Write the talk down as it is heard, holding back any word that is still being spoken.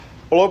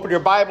Well, open your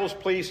Bibles,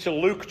 please, to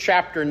Luke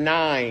chapter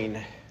 9.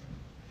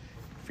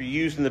 If you're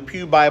using the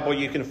Pew Bible,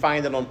 you can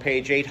find it on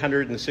page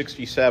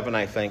 867,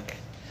 I think.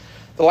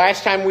 The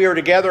last time we were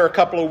together a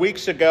couple of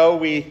weeks ago,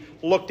 we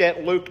looked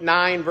at Luke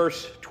 9,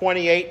 verse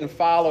 28 and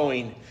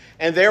following.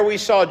 And there we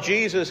saw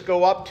Jesus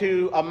go up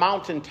to a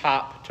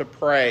mountaintop to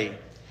pray.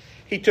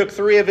 He took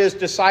three of his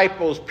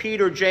disciples,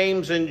 Peter,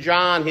 James, and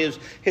John,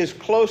 his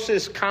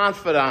closest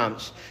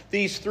confidants,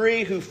 these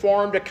three who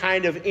formed a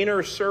kind of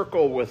inner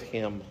circle with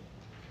him.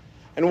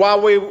 And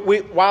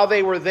while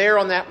they were there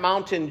on that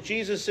mountain,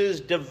 Jesus'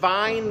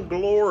 divine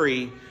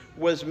glory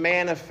was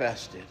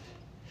manifested.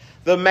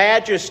 The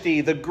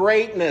majesty, the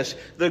greatness,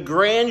 the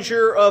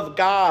grandeur of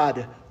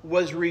God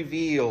was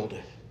revealed.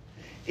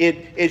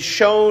 It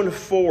shone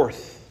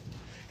forth.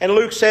 And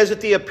Luke says that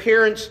the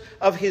appearance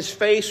of his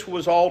face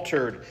was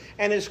altered,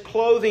 and his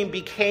clothing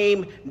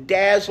became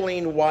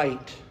dazzling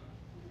white.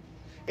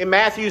 In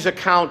Matthew's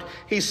account,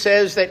 he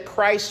says that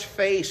Christ's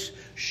face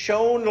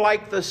shone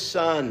like the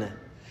sun,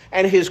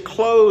 and his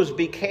clothes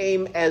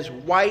became as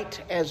white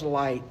as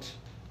light.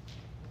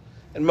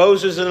 And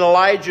Moses and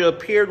Elijah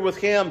appeared with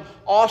him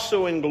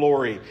also in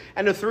glory.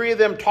 And the three of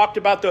them talked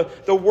about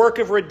the work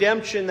of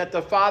redemption that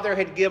the Father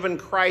had given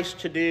Christ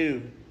to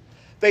do.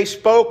 They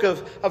spoke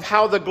of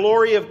how the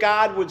glory of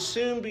God would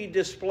soon be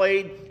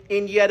displayed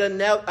in yet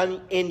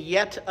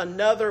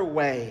another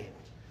way,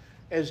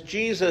 as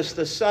Jesus,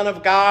 the Son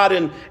of God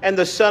and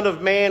the Son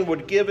of Man,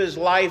 would give his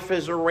life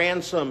as a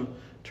ransom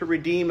to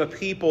redeem a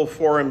people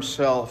for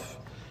himself,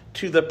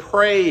 to the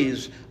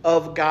praise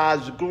of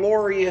God's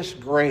glorious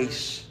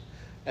grace,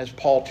 as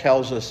Paul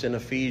tells us in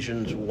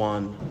Ephesians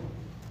 1.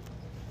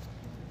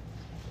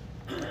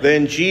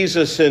 Then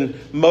Jesus and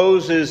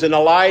Moses and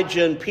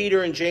Elijah and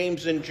Peter and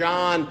James and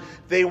John,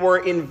 they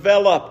were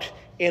enveloped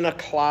in a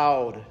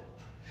cloud.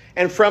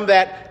 And from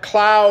that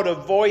cloud, a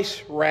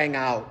voice rang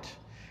out.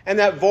 And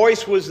that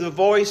voice was the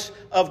voice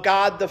of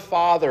God the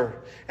Father.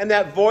 And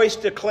that voice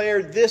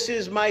declared, "This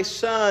is my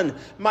Son,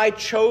 my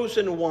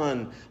chosen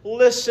one.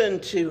 Listen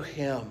to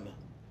him."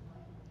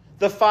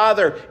 The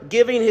Father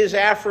giving his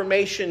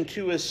affirmation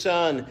to his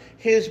Son,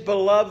 his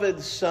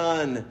beloved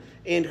Son,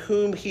 in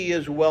whom he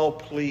is well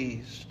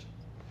pleased.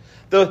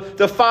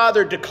 The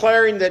Father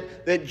declaring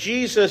that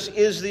Jesus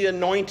is the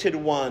anointed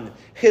one,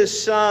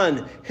 his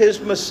Son, his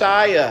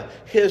Messiah,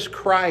 his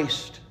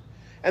Christ,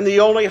 and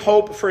the only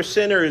hope for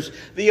sinners,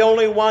 the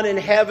only one in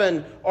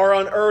heaven or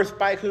on earth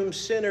by whom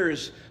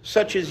sinners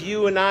such as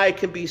you and I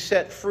can be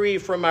set free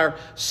from our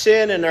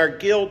sin and our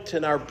guilt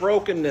and our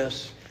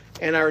brokenness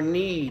and our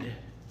need.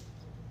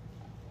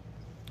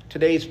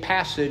 Today's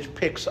passage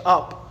picks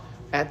up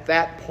at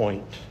that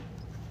point.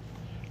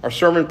 Our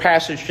sermon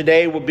passage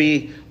today will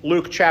be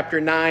Luke chapter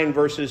 9,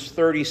 verses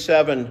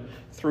 37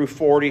 through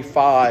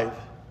 45.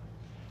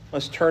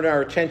 Let's turn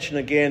our attention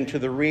again to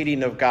the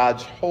reading of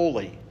God's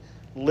holy,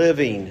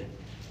 living,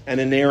 and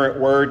inerrant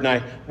word. And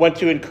I want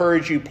to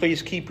encourage you,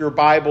 please keep your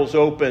Bibles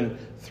open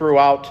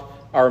throughout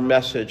our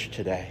message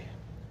today.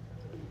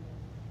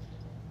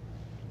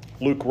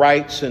 Luke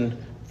writes in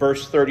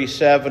verse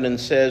 37 and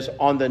says,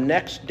 "On the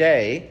next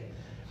day,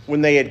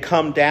 when they had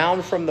come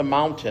down from the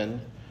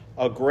mountain,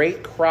 a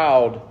great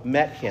crowd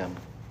met him.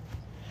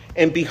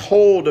 And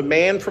behold, a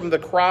man from the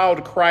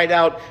crowd cried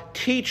out,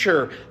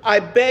 'Teacher, I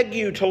beg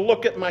you to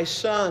look at my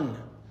son,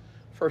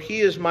 for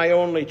he is my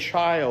only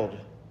child.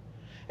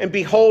 And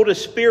behold, a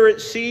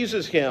spirit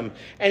seizes him,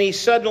 and he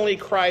suddenly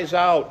cries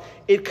out.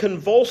 It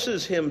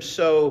convulses him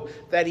so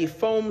that he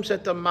foams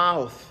at the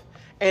mouth,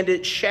 and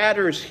it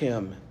shatters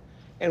him,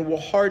 and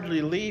will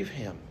hardly leave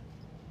him.'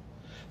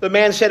 The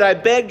man said, 'I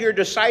beg your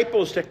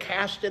disciples to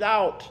cast it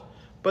out,'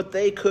 but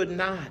they could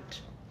not.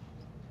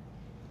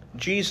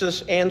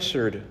 Jesus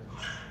answered,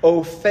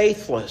 'O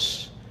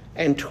faithless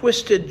and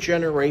twisted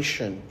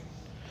generation,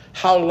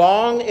 how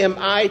long am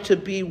I to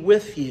be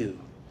with you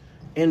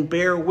and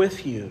bear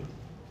with you?'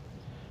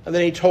 And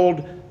then he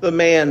told the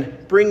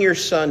man, 'Bring your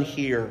son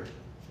here.'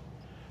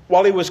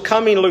 While he was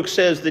coming," Luke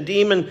says, "the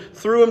demon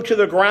threw him to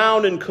the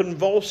ground and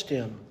convulsed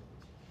him.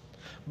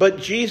 But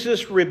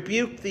Jesus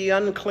rebuked the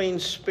unclean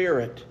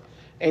spirit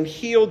and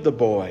healed the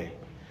boy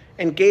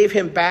and gave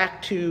him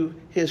back to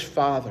his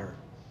father.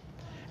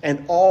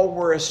 And all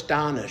were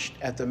astonished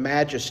at the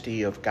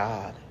majesty of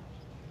God.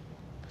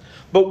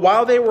 But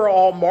while they were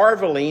all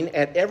marveling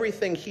at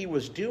everything he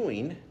was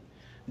doing,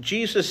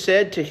 Jesus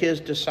said to his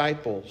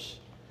disciples,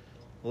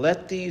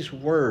 'Let these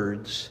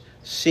words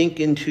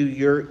sink into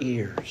your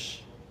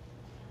ears.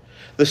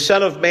 The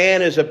Son of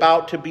Man is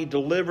about to be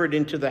delivered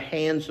into the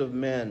hands of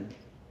men.'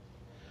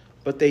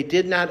 But they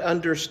did not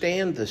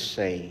understand this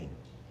saying,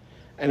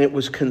 and it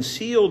was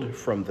concealed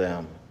from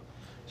them,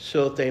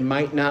 so that they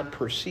might not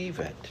perceive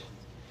it.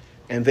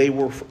 And they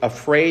were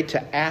afraid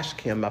to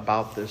ask him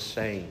about this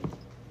saying."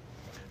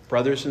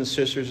 Brothers and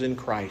sisters in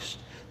Christ,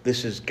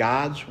 this is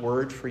God's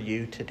word for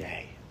you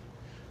today.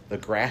 The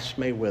grass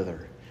may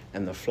wither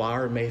and the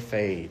flower may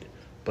fade,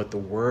 but the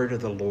word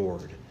of the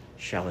Lord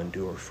shall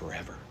endure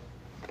forever.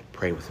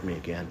 Pray with me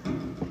again.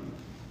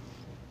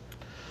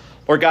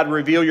 Lord God,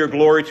 reveal your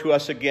glory to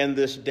us again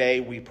this day,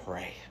 we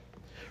pray.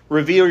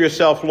 Reveal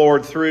yourself,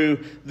 Lord,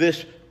 through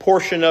this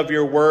portion of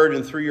your word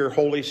and through your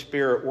Holy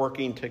Spirit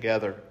working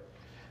together.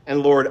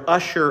 And Lord,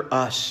 usher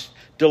us,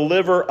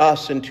 deliver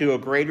us into a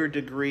greater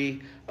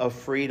degree of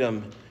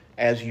freedom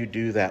as you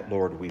do that,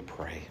 Lord, we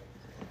pray.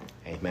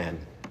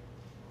 Amen.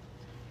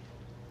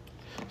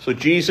 So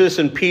Jesus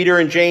and Peter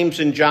and James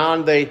and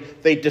John, they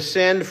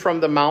descend from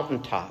the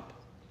mountaintop.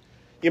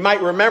 You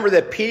might remember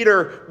that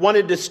Peter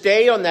wanted to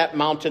stay on that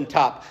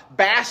mountaintop,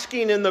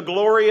 basking in the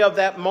glory of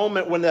that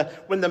moment when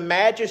the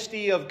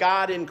majesty of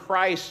God in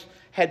Christ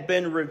had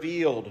been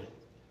revealed.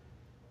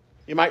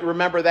 You might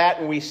remember that,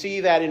 and we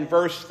see that in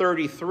verse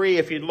 33,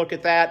 if you look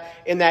at that,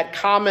 in that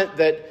comment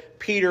that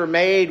Peter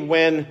made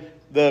when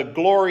the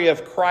glory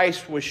of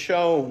Christ was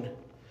shown,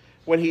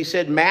 when he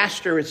said,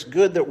 Master, it's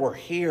good that we're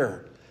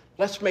here.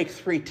 Let's make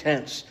 3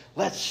 tents.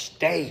 Let's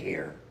stay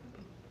here.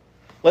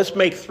 Let's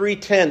make 3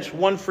 tents,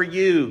 one for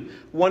you,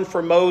 one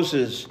for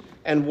Moses,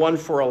 and one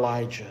for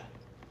Elijah.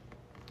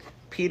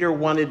 Peter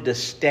wanted to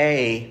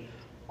stay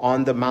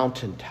on the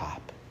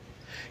mountaintop.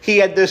 He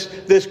had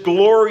this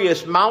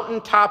glorious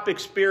mountaintop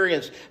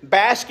experience,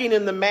 basking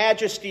in the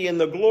majesty and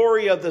the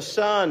glory of the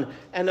Son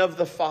and of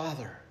the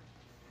Father.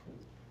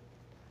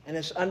 And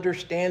it's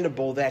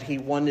understandable that he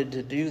wanted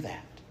to do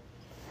that.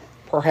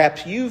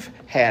 Perhaps you've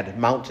had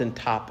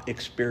mountaintop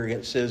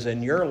experiences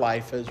in your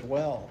life as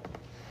well.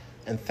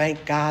 And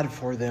thank God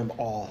for them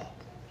all.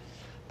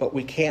 But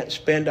we can't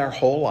spend our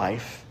whole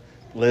life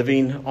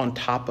living on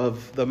top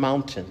of the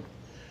mountain.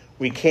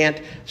 We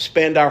can't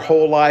spend our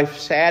whole life,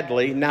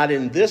 sadly, not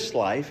in this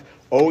life,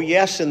 oh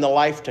yes, in the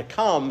life to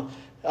come,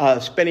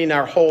 spending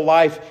our whole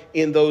life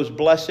in those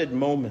blessed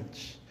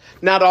moments.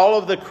 Not all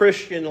of the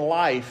Christian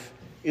life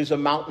is a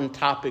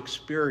mountaintop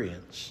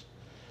experience.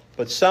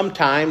 But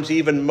sometimes,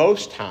 even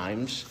most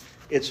times,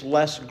 it's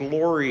less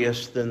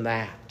glorious than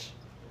that.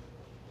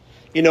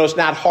 You know, it's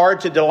not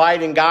hard to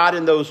delight in God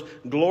in those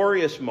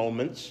glorious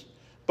moments,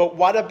 but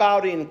what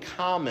about in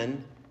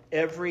common,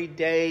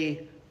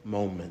 everyday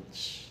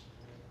moments?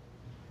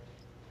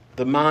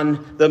 The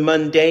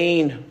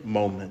mundane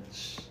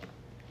moments,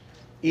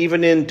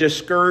 even in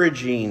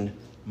discouraging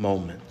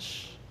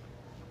moments.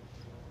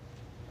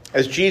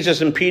 As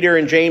Jesus and Peter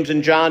and James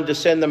and John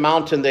descend the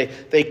mountain,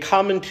 they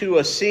come into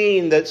a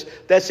scene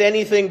that's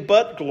anything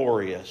but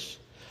glorious.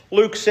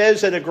 Luke says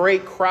that a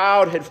great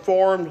crowd had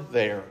formed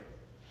there.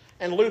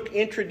 And Luke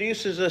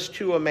introduces us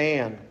to a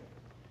man.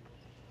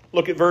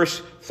 Look at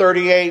verse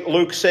 38.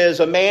 Luke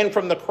says, a man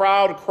from the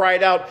crowd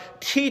cried out,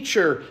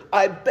 Teacher,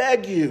 I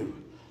beg you,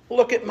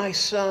 look at my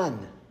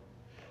son,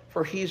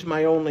 for he's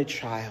my only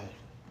child.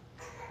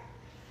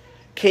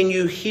 Can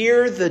you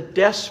hear the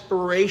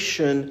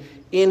desperation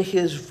in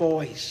his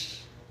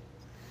voice?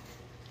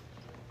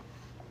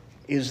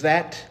 Is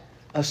that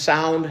a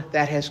sound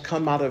that has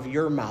come out of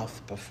your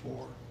mouth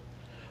before?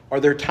 Are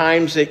there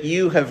times that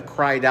you have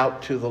cried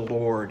out to the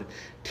Lord,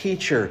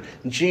 Teacher,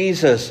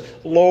 Jesus,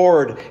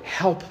 Lord,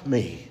 help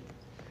me?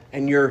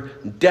 And you're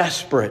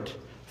desperate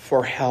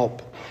for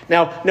help.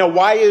 Now,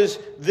 why is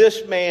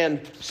this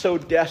man so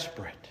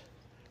desperate?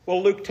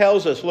 Well, Luke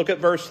tells us, look at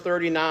verse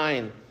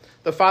 39.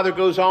 The father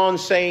goes on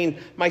saying,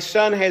 my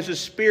son has a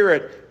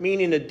spirit,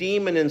 meaning a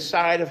demon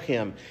inside of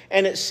him.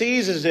 And it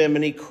seizes him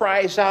and he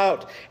cries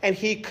out and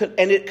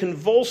it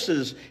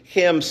convulses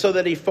him so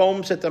that he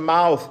foams at the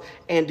mouth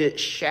and it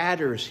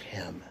shatters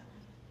him.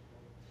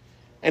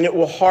 And it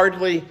will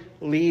hardly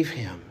leave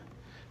him,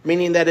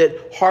 meaning that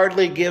it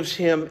hardly gives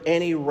him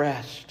any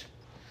rest.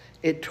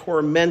 It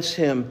torments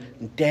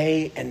him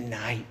day and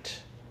night.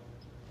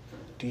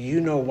 Do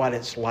you know what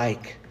it's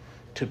like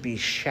to be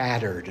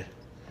shattered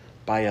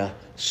by a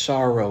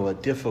sorrow, a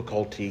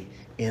difficulty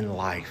in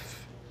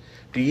life?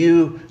 Do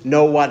you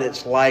know what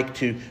it's like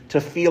to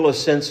feel a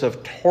sense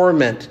of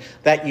torment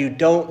that you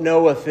don't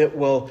know if it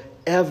will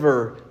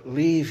ever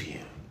leave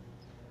you?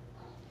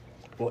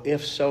 Well,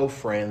 if so,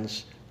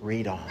 friends,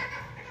 read on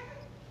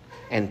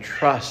and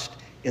trust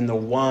in the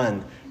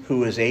one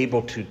who is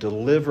able to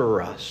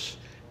deliver us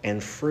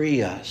and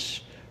free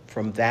us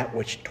from that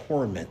which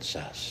torments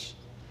us,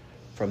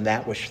 from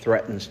that which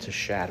threatens to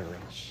shatter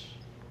us.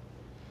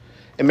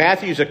 In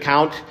Matthew's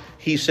account,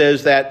 he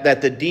says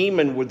that the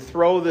demon would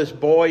throw this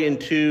boy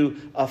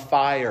into a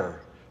fire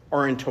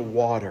or into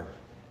water.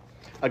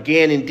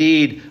 Again,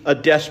 indeed, a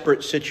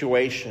desperate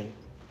situation.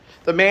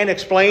 The man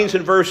explains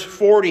in verse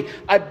 40,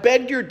 I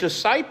begged your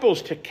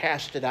disciples to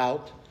cast it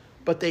out,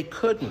 but they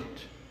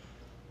couldn't.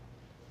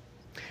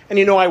 And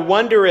I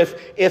wonder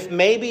if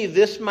maybe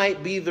this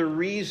might be the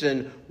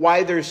reason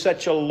why there's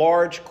such a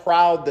large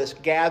crowd that's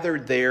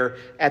gathered there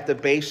at the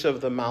base of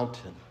the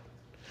mountain.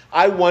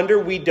 I wonder,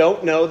 we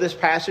don't know, this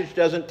passage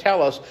doesn't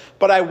tell us,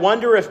 but I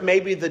wonder if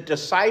maybe the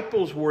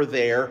disciples were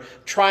there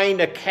trying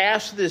to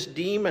cast this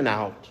demon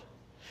out.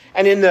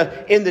 And in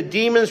the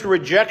demon's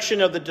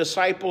rejection of the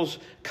disciples'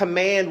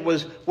 command,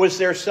 was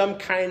there some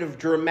kind of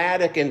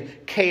dramatic and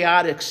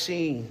chaotic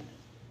scene?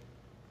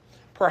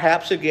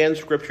 Perhaps, again,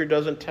 Scripture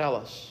doesn't tell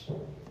us.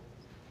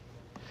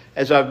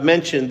 As I've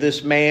mentioned,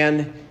 this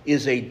man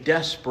is a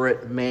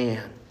desperate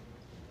man.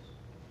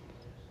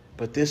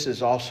 But this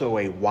is also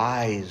a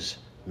wise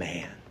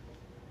man.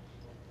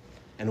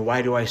 And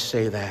why do I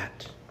say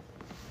that?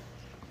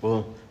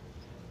 Well,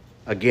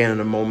 again, in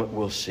a moment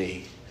we'll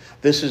see.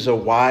 This is a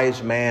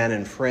wise man,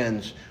 and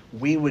friends,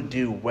 we would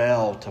do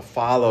well to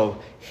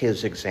follow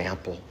his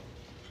example.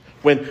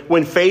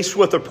 When faced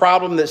with a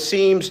problem that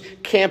seems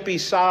can't be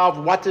solved,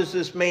 what does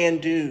this man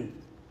do?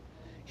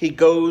 He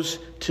goes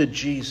to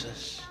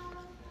Jesus,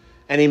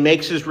 and he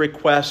makes his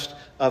request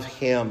of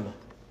him.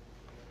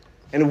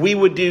 And we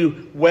would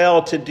do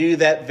well to do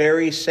that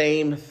very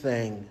same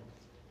thing.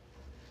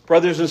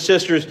 Brothers and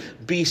sisters,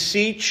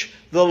 beseech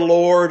the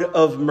Lord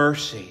of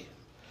mercy.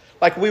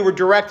 Like we were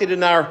directed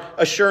in our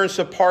assurance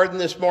of pardon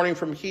this morning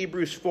from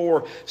Hebrews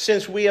 4,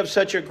 since we have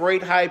such a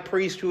great high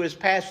priest who has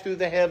passed through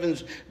the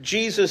heavens,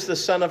 Jesus, the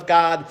Son of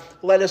God,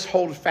 let us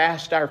hold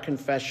fast our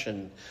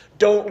confession.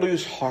 Don't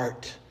lose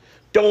heart.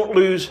 Don't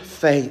lose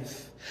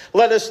faith.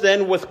 Let us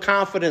then with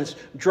confidence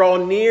draw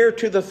near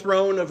to the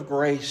throne of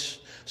grace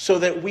so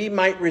that we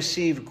might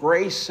receive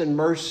grace and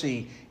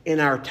mercy in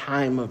our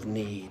time of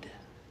need.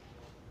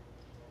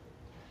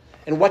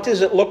 And what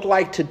does it look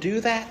like to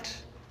do that?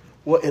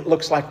 Well, it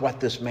looks like what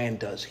this man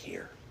does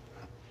here.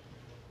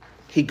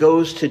 He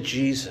goes to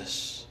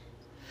Jesus,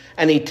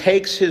 and he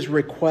takes his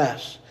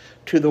request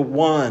to the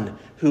one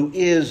who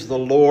is the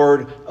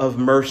Lord of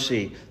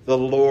mercy, the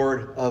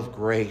Lord of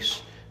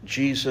grace,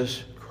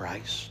 Jesus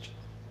Christ.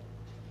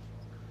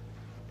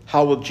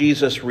 How will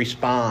Jesus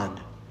respond?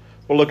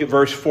 We'll look at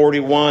verse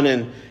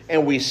 41,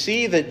 and we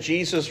see that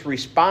Jesus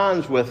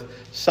responds with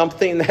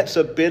something that's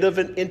a bit of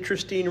an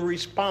interesting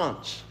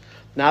response.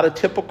 Not a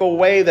typical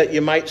way that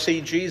you might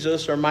see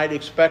Jesus or might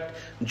expect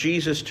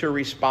Jesus to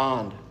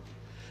respond.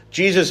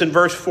 Jesus in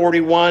verse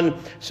 41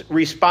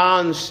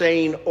 responds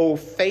saying, "O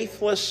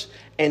faithless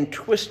and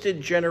twisted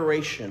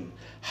generation,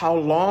 how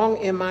long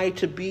am I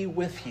to be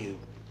with you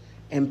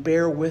and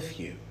bear with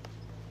you?"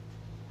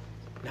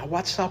 Now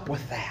what's up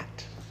with that?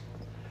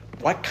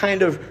 What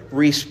kind of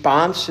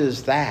response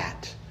is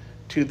that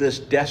to this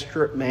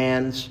desperate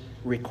man's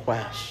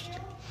request?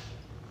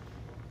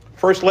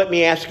 First, let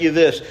me ask you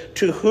this.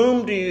 To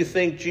whom do you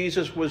think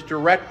Jesus was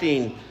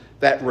directing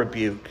that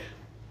rebuke?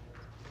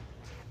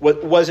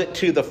 Was it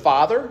to the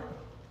Father?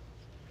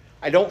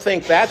 I don't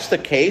think that's the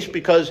case,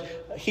 because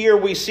here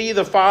we see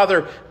the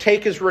Father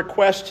take his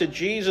request to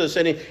Jesus,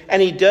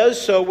 and he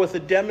does so with a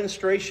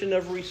demonstration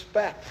of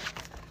respect.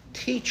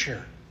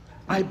 "Teacher,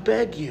 I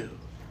beg you."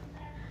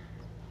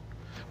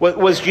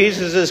 Was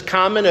Jesus'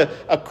 comment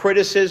a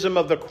criticism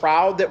of the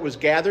crowd that was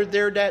gathered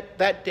there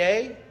that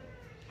day?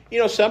 You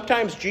know,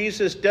 sometimes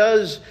Jesus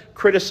does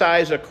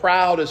criticize a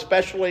crowd,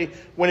 especially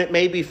when it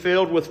may be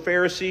filled with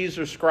Pharisees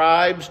or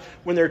scribes,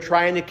 when they're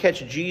trying to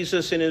catch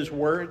Jesus in his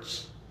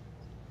words.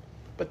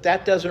 But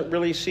that doesn't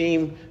really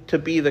seem to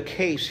be the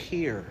case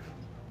here.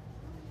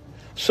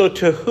 So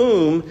to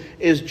whom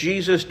is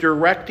Jesus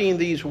directing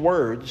these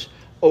words,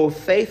 "O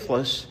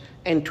faithless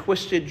and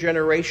twisted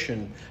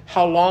generation,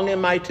 how long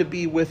am I to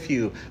be with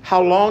you?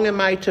 How long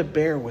am I to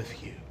bear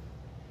with you?"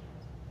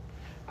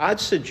 I'd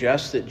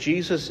suggest that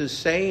Jesus is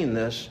saying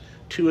this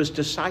to his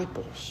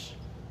disciples.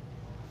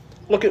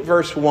 Look at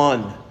verse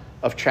 1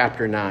 of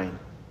chapter 9.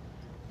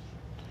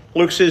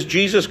 Luke says,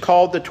 Jesus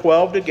called the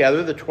 12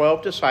 together, the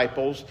 12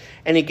 disciples,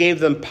 and he gave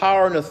them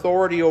power and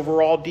authority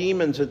over all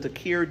demons and to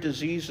cure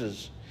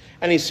diseases.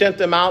 And he sent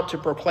them out to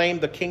proclaim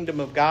the kingdom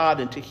of God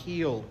and to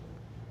heal.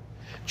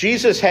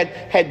 Jesus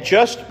had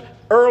just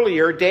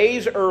earlier,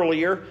 days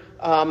earlier,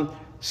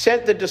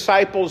 sent the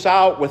disciples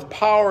out with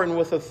power and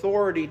with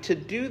authority to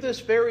do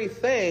this very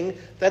thing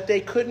that they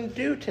couldn't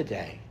do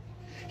today.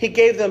 He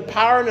gave them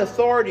power and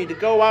authority to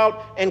go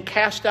out and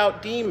cast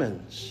out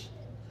demons.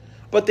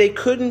 But they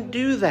couldn't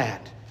do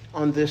that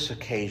on this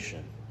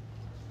occasion.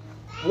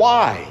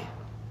 Why?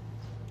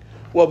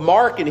 Well,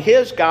 Mark, in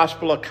his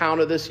gospel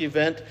account of this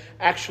event,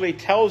 actually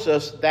tells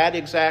us that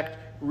exact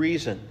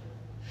reason.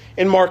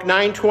 In Mark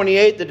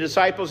 9:28, the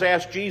disciples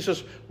asked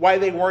Jesus why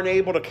they weren't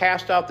able to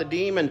cast out the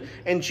demon.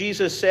 And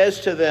Jesus says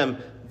to them,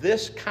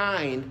 "This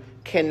kind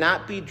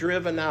cannot be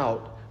driven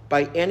out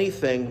by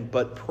anything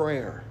but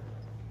prayer."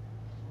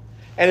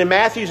 And in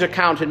Matthew's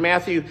account, in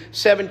Matthew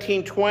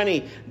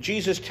 17:20,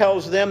 Jesus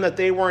tells them that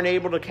they weren't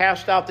able to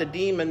cast out the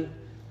demon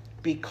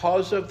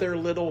because of their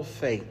little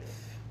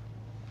faith.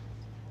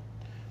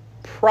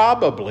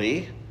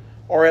 Probably,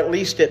 or at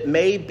least it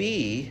may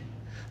be,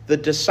 the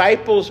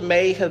disciples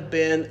may have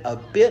been a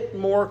bit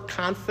more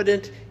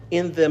confident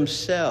in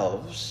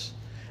themselves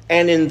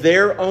and in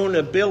their own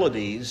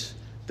abilities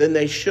than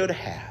they should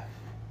have.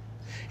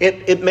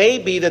 It may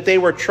be that they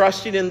were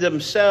trusting in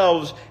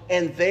themselves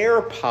and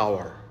their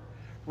power,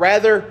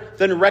 rather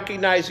than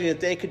recognizing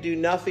that they could do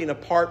nothing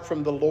apart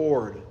from the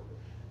Lord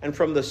and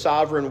from the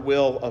sovereign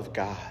will of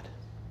God.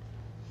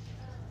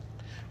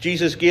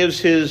 Jesus gives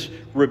his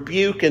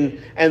rebuke, and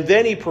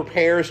then he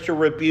prepares to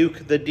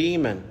rebuke the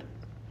demon.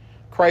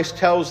 Christ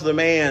tells the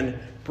man,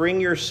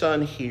 "Bring your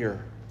son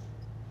here."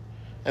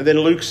 And then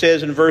Luke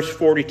says in verse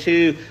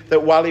 42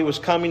 that while he was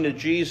coming to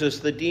Jesus,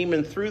 the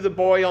demon threw the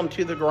boy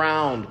onto the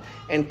ground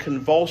and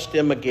convulsed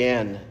him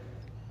again.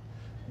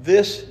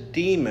 This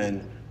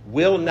demon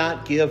will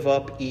not give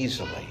up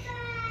easily.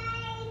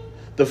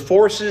 The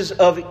forces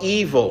of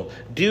evil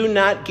do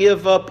not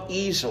give up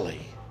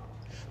easily.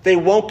 They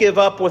won't give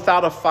up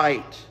without a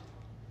fight.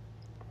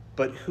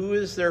 But who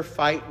is their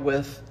fight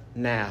with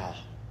now?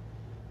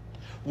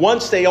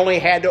 Once they only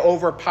had to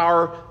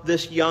overpower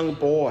this young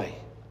boy.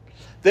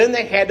 Then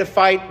they had to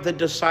fight the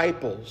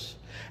disciples.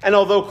 And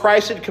although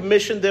Christ had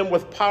commissioned them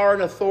with power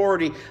and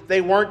authority,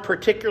 they weren't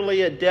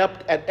particularly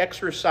adept at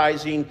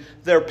exercising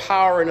their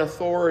power and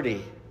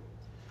authority.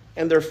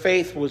 And their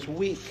faith was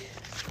weak.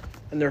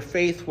 And their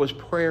faith was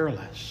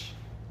prayerless.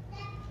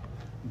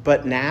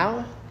 But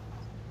now,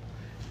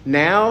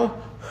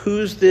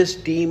 who's this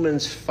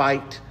demon's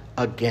fight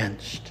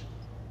against?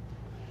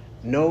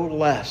 No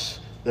less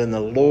than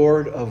the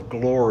Lord of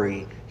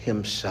glory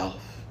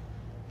himself.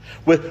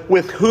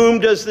 With whom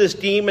does this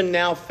demon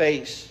now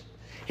face?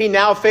 He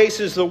now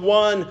faces the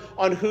one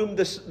on whom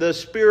the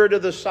Spirit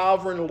of the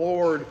sovereign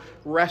Lord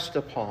rests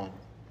upon.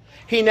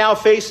 He now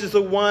faces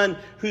the one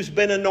who's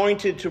been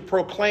anointed to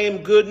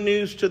proclaim good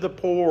news to the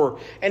poor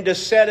and to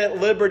set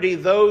at liberty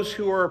those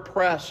who are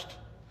oppressed,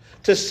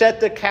 to set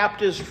the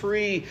captives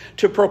free,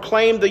 to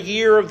proclaim the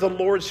year of the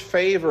Lord's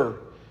favor,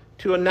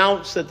 to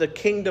announce that the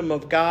kingdom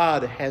of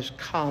God has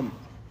come.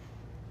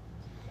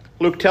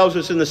 Luke tells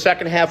us in the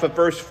second half of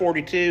verse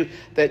 42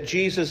 that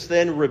Jesus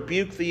then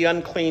rebuked the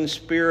unclean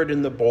spirit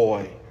in the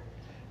boy,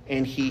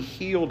 and he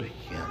healed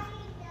him.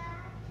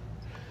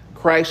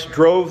 Christ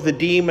drove the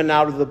demon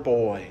out of the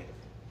boy.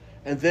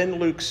 And then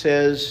Luke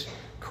says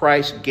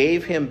Christ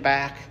gave him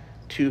back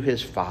to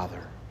his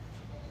Father.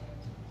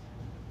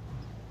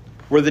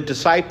 Where the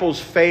disciples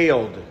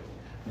failed,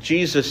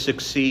 Jesus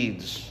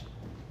succeeds.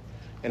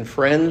 And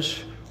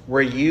friends,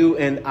 where you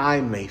and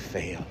I may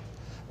fail,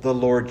 the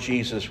Lord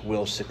Jesus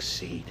will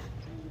succeed.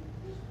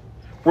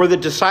 Where the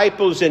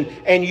disciples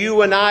and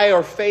you and I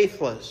are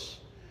faithless,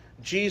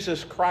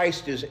 Jesus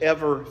Christ is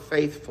ever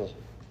faithful.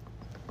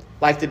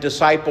 Like the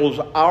disciples,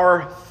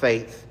 our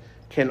faith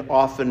can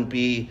often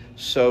be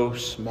so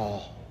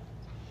small.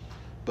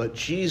 But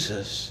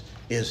Jesus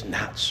is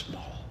not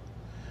small.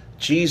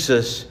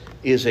 Jesus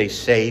is a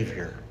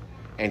Savior,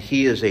 and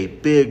he is a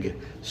big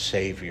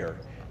Savior,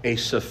 a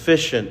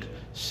sufficient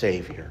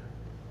Savior.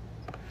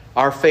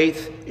 Our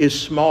faith is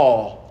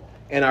small,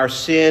 and our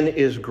sin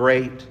is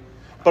great.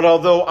 But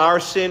although our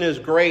sin is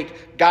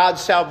great, God's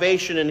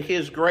salvation and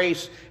his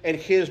grace and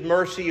his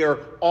mercy are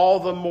all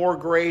the more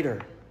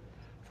greater,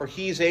 for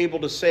he's able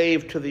to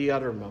save to the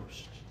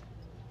uttermost.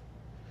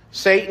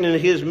 Satan and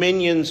his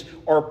minions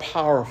are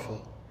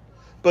powerful.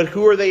 But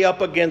who are they up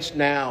against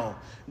now?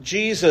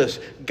 Jesus,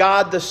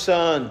 God the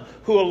Son,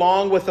 who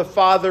along with the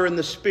Father and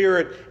the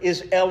Spirit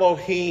is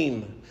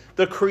Elohim,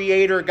 the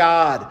Creator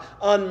God,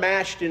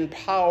 unmatched in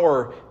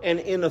power and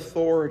in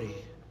authority.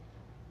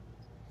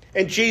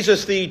 And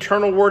Jesus, the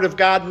eternal Word of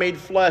God made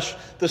flesh,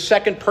 the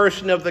second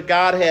person of the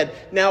Godhead,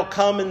 now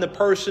come in the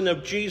person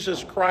of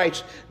Jesus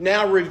Christ,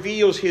 now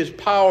reveals his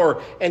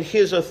power and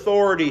his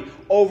authority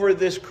over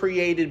this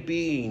created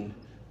being,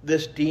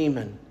 this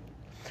demon.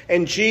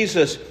 And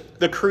Jesus,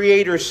 the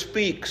Creator,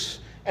 speaks,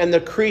 and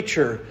the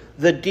creature,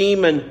 the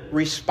demon,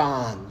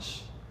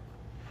 responds.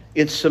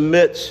 It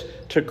submits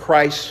to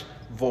Christ's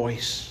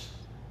voice.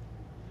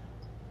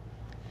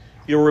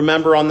 You'll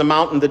remember on the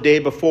mountain the day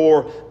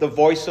before, the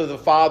voice of the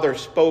Father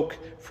spoke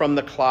from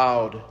the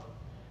cloud.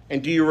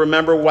 And do you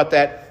remember what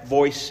that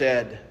voice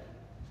said?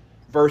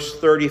 Verse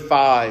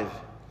 35,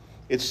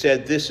 it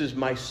said, "This is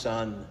my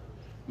Son,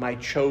 my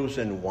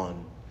chosen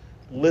one.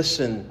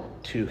 Listen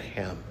to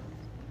him."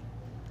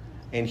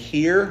 And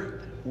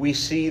here we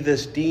see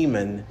this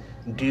demon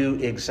do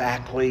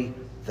exactly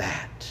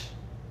that.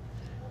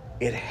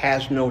 It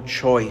has no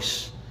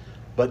choice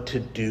but to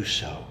do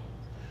so,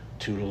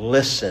 to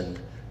listen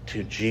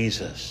to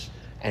Jesus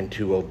and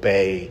to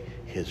obey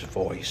his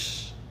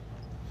voice.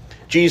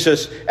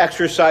 Jesus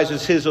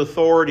exercises his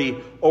authority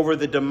over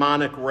the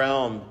demonic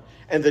realm,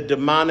 and the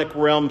demonic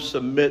realm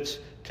submits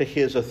to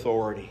his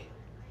authority.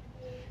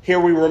 Here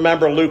we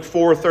remember Luke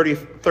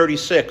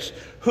 4:36.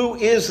 Who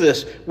is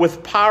this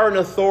with power and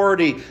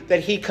authority that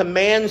he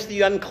commands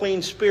the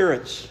unclean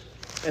spirits,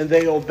 and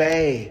they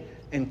obey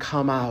and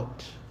come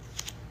out?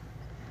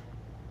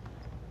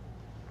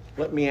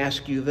 Let me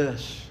ask you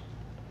this.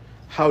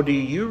 How do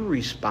you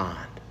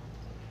respond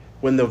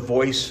when the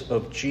voice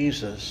of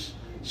Jesus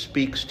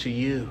speaks to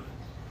you?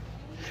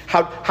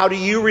 How do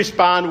you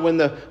respond when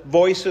the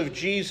voice of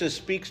Jesus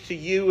speaks to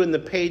you in the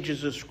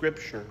pages of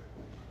Scripture?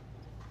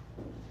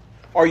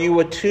 Are you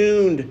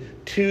attuned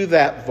to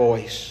that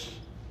voice?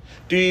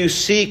 Do you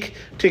seek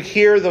to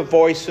hear the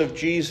voice of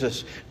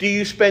Jesus? Do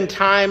you spend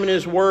time in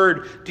his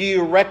word? Do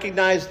you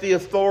recognize the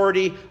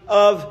authority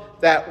of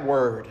that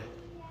word?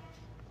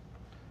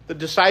 The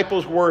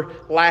disciples were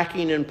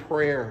lacking in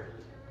prayer.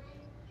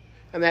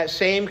 And that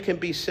same can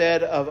be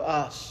said of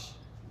us.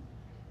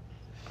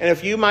 And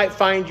if you might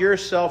find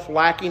yourself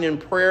lacking in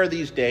prayer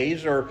these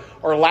days or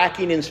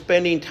lacking in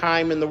spending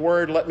time in the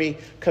Word, let me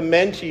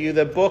commend to you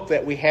the book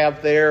that we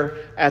have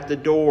there at the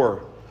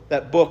door.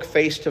 That book,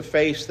 Face to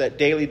Face, that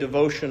daily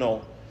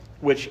devotional,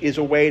 which is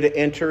a way to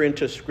enter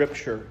into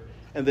Scripture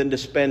and then to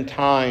spend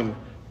time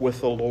with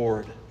the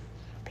Lord.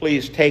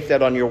 Please take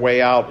that on your way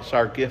out. It's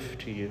our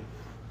gift to you.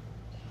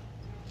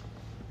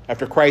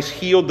 After Christ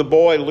healed the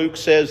boy, Luke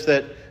says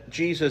that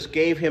Jesus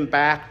gave him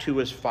back to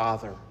his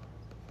father.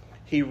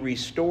 He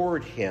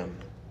restored him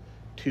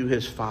to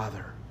his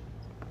Father.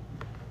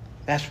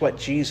 That's what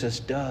Jesus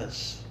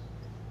does.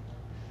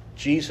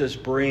 Jesus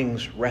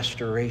brings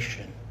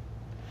restoration.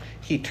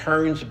 He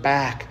turns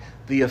back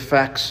the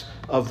effects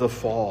of the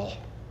fall.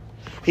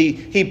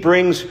 He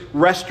brings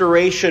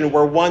restoration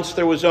where once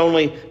there was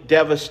only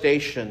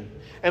devastation.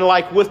 And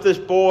like with this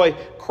boy,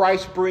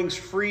 Christ brings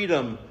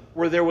freedom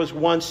where there was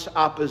once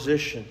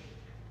opposition.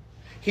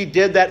 He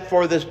did that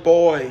for this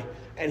boy,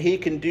 and he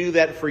can do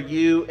that for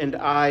you and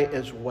I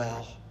as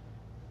well.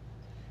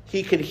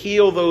 He can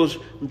heal those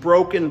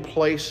broken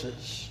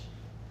places.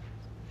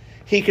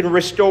 He can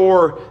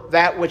restore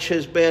that which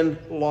has been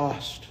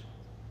lost.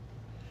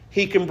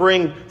 He can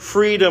bring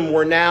freedom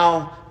where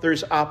now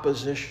there's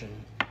opposition,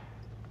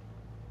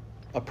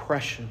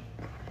 oppression.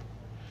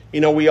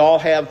 You know, we all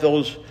have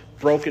those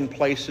broken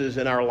places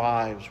in our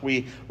lives.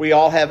 We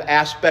all have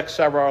aspects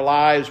of our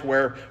lives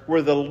where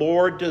the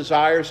Lord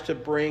desires to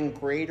bring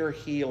greater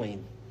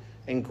healing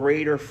and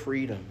greater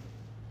freedom.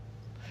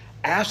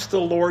 Ask the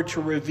Lord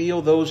to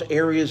reveal those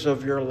areas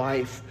of your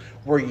life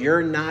where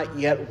you're not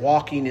yet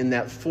walking in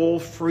that full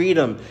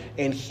freedom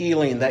and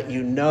healing that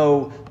you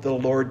know the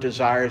Lord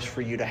desires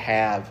for you to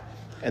have,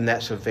 and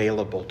that's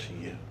available to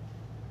you.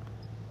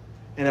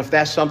 And if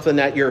that's something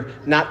that you're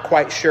not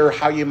quite sure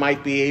how you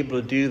might be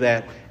able to do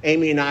that,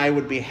 Amy and I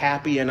would be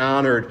happy and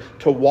honored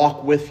to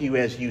walk with you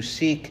as you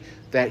seek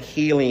that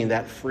healing,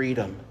 that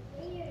freedom.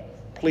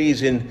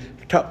 Please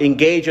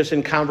engage us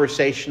in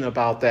conversation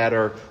about that,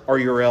 or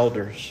your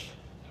elders.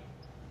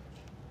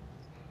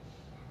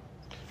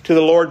 To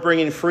the Lord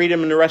bringing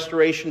freedom and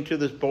restoration to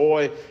this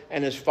boy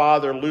and his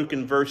father, Luke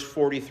in verse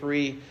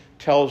 43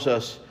 tells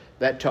us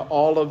that to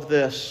all of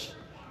this,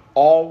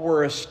 all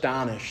were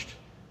astonished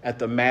at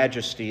the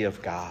majesty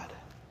of God.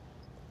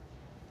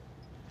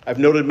 I've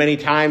noted many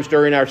times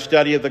during our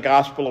study of the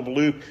Gospel of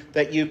Luke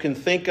that you can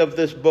think of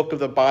this book of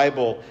the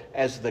Bible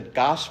as the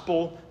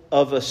Gospel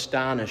of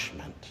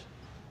Astonishment.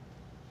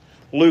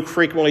 Luke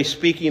frequently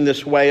speaking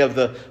this way of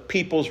the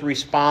people's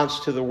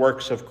response to the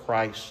works of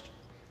Christ.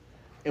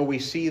 And we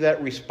see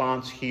that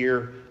response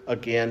here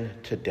again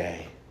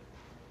today.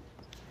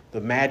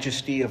 The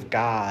majesty of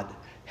God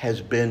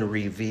has been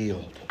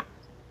revealed.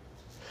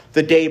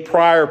 The day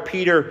prior,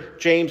 Peter,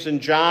 James, and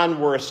John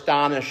were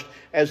astonished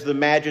as the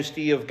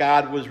majesty of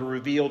God was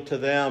revealed to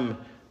them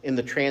in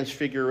the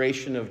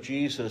transfiguration of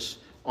Jesus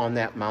on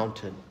that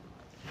mountain.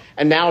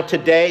 And now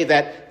today,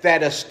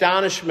 that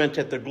astonishment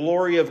at the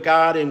glory of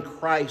God in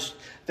Christ,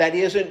 that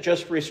isn't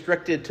just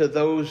restricted to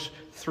those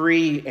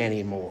three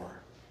anymore.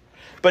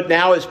 But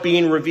now it's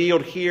being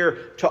revealed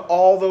here to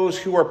all those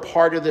who are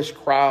part of this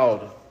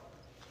crowd.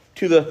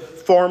 To the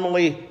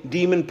formerly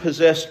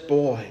demon-possessed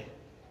boy,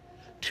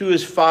 to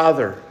his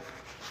father,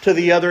 to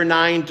the other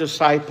 9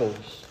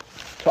 disciples,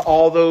 to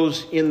all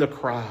those in the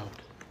crowd.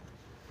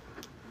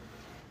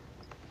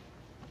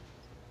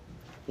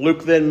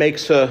 Luke then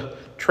makes a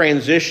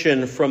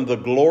transition from the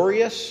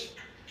glorious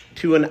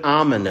to an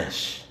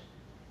ominous.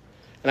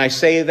 And I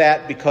say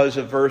that because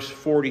of verse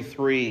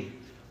 43.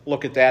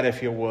 Look at that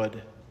if you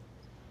would.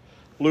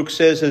 Luke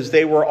says, as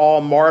they were all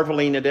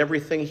marveling at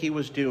everything he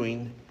was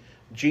doing,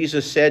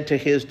 Jesus said to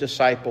his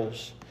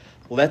disciples,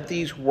 let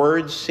these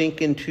words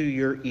sink into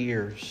your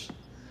ears.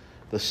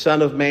 The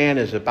Son of Man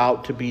is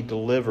about to be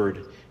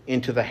delivered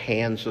into the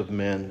hands of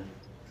men.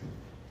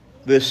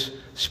 This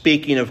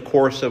speaking, of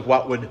course, of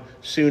what would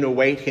soon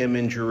await him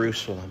in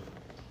Jerusalem.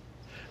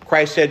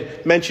 Christ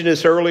had mentioned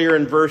this earlier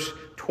in verse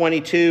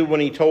 22 when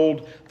he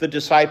told the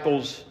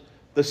disciples,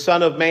 the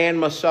Son of Man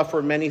must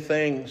suffer many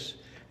things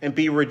and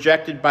be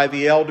rejected by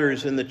the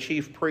elders and the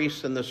chief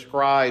priests and the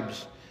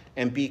scribes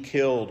and be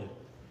killed,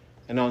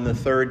 and on the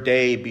 3rd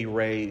day be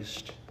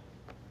raised.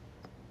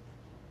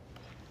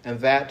 And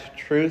that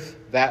truth,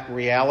 that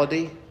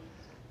reality,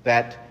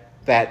 that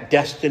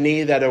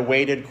destiny that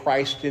awaited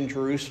Christ in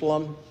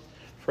Jerusalem,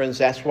 friends,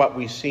 that's what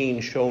we've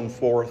seen shown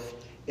forth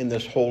in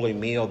this holy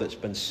meal that's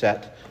been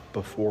set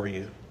before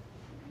you.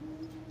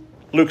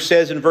 Luke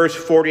says in verse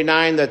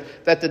 49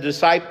 that the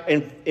disciple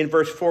in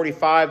verse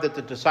 45 that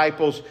the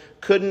disciples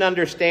couldn't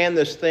understand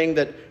this thing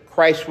that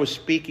Christ was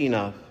speaking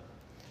of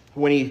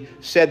when he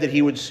said that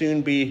he would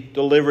soon be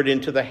delivered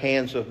into the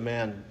hands of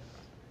men.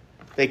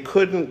 They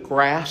couldn't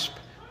grasp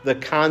the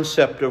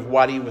concept of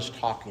what he was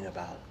talking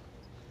about.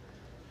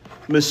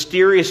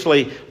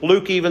 Mysteriously,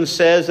 Luke even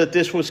says that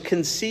this was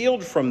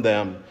concealed from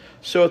them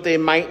so that they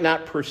might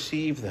not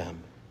perceive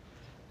them,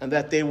 and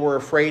that they were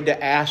afraid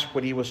to ask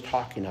what he was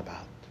talking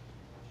about.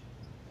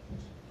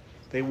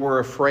 They were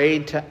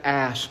afraid to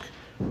ask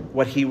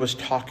what he was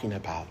talking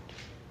about.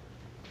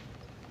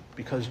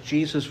 because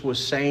Jesus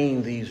was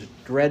saying these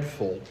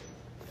dreadful,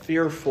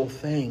 fearful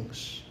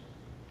things.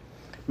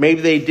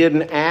 Maybe they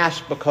didn't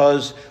ask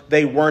because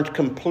they weren't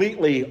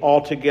completely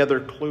altogether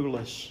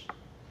clueless.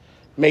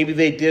 Maybe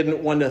they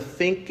didn't want to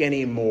think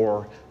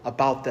anymore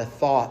about the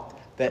thought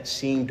that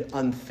seemed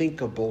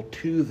unthinkable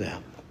to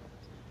them,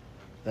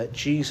 that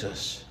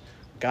Jesus,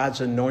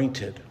 God's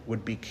anointed,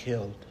 would be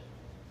killed.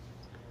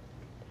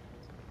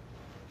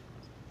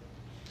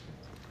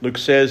 Luke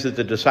says that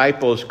the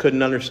disciples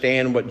couldn't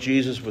understand what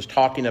Jesus was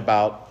talking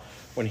about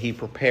when he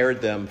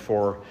prepared them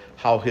for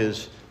how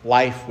his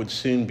life would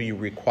soon be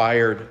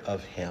required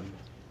of him.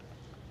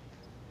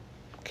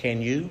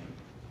 Can you?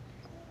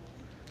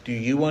 Do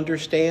you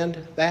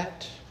understand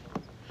that?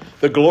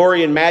 The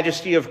glory and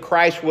majesty of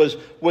Christ was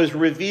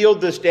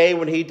revealed this day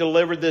when he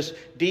delivered this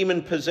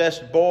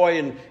demon-possessed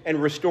boy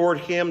and restored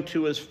him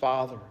to his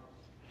father.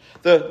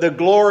 The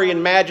glory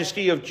and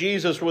majesty of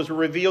Jesus was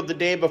revealed the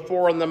day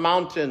before on the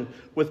mountain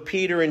with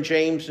Peter and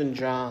James and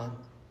John.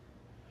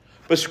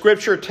 But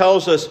Scripture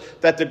tells us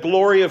that the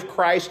glory of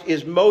Christ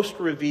is most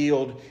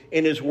revealed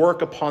in his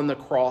work upon the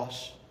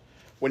cross,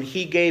 when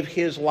he gave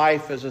his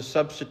life as a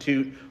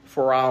substitute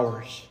for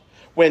ours,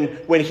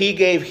 when he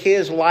gave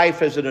his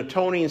life as an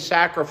atoning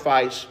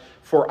sacrifice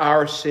for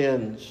our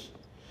sins,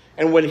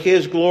 and when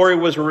his glory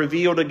was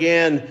revealed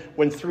again,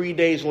 when 3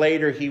 days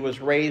later he was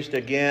raised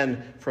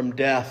again from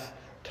death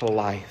to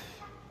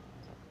life.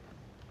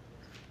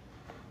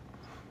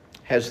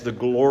 Has the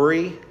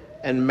glory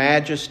and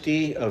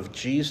majesty of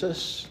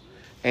Jesus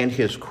and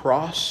his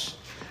cross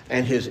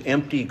and his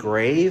empty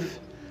grave,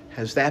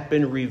 has that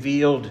been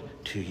revealed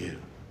to you?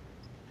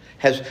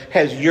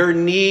 Has your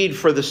need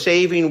for the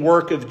saving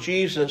work of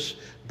Jesus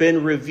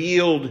been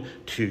revealed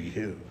to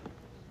you?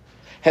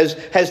 Has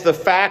the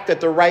fact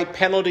that the right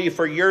penalty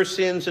for your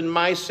sins and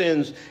my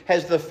sins,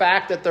 has the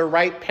fact that the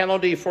right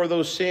penalty for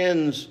those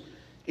sins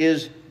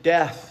is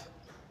death,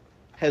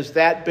 has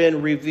that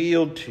been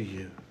revealed to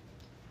you?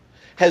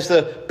 Has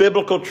the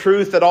biblical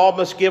truth that all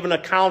must give an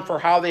account for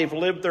how they've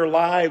lived their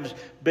lives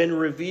been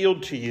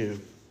revealed to you?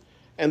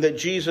 And that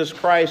Jesus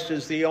Christ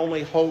is the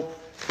only hope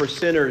for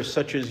sinners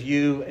such as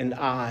you and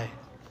I?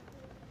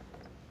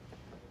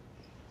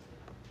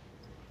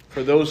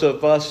 For those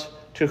of us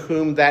to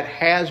whom that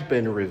has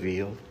been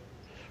revealed,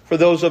 for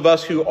those of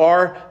us who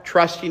are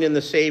trusting in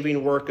the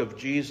saving work of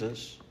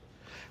Jesus,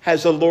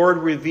 has the Lord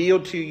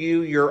revealed to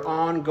you your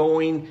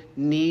ongoing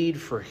need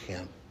for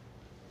him?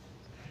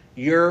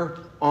 Your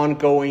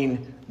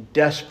ongoing,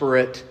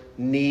 desperate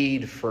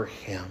need for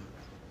him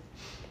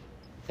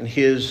and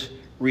his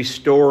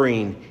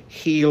restoring,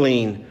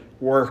 healing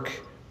work,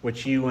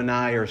 which you and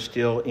I are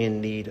still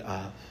in need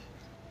of.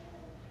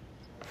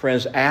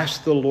 Friends,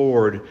 ask the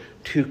Lord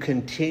to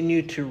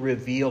continue to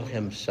reveal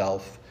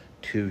himself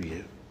to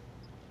you.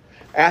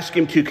 Ask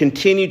him to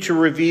continue to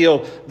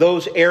reveal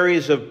those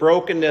areas of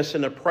brokenness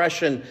and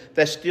oppression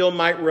that still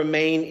might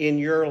remain in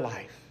your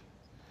life,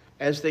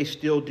 as they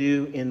still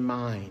do in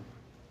mine.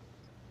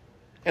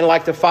 And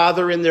like the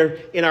Father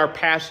in our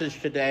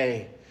passage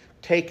today,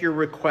 take your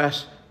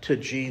request to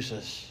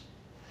Jesus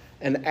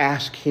and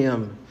ask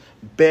him,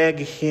 beg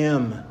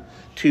him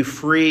to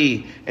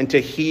free and to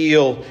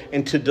heal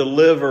and to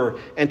deliver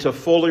and to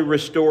fully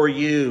restore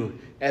you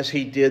as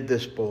he did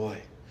this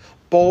boy.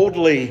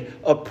 Boldly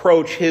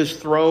approach his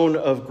throne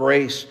of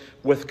grace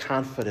with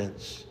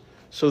confidence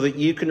so that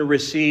you can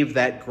receive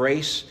that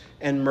grace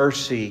and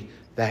mercy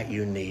that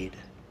you need.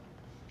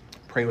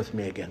 Pray with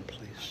me again,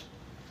 please.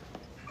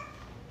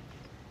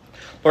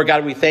 Lord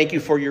God, we thank you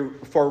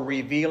for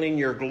revealing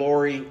your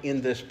glory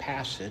in this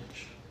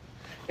passage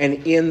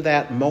and in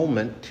that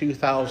moment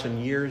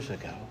 2,000 years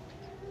ago.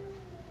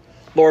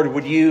 Lord,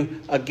 would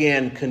you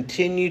again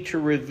continue to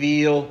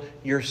reveal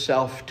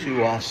yourself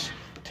to us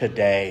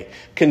today?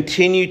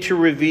 Continue to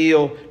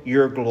reveal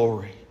your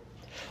glory.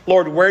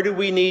 Lord, where do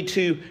we need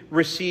to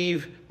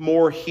receive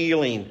more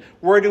healing?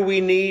 Where do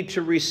we need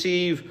to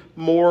receive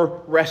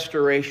more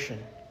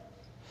restoration?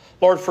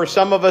 Lord, for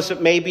some of us, it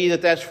may be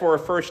that that's for a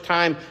first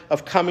time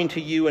of coming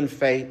to you in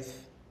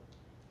faith.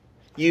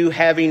 You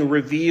having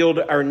revealed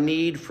our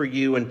need for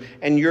you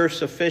and your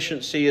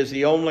sufficiency is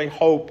the only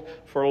hope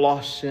for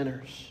lost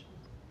sinners.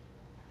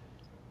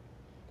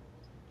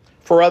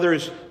 For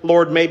others,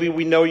 Lord, maybe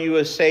we know you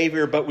as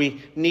Savior, but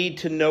we need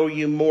to know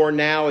you more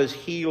now as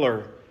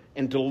healer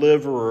and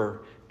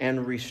deliverer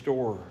and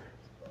restorer.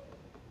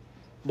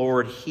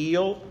 Lord,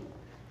 heal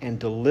and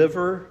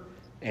deliver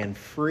and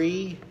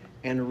free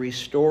and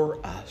restore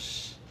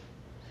us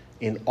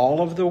in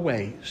all of the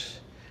ways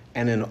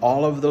and in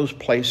all of those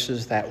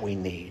places that we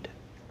need.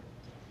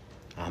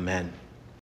 Amen.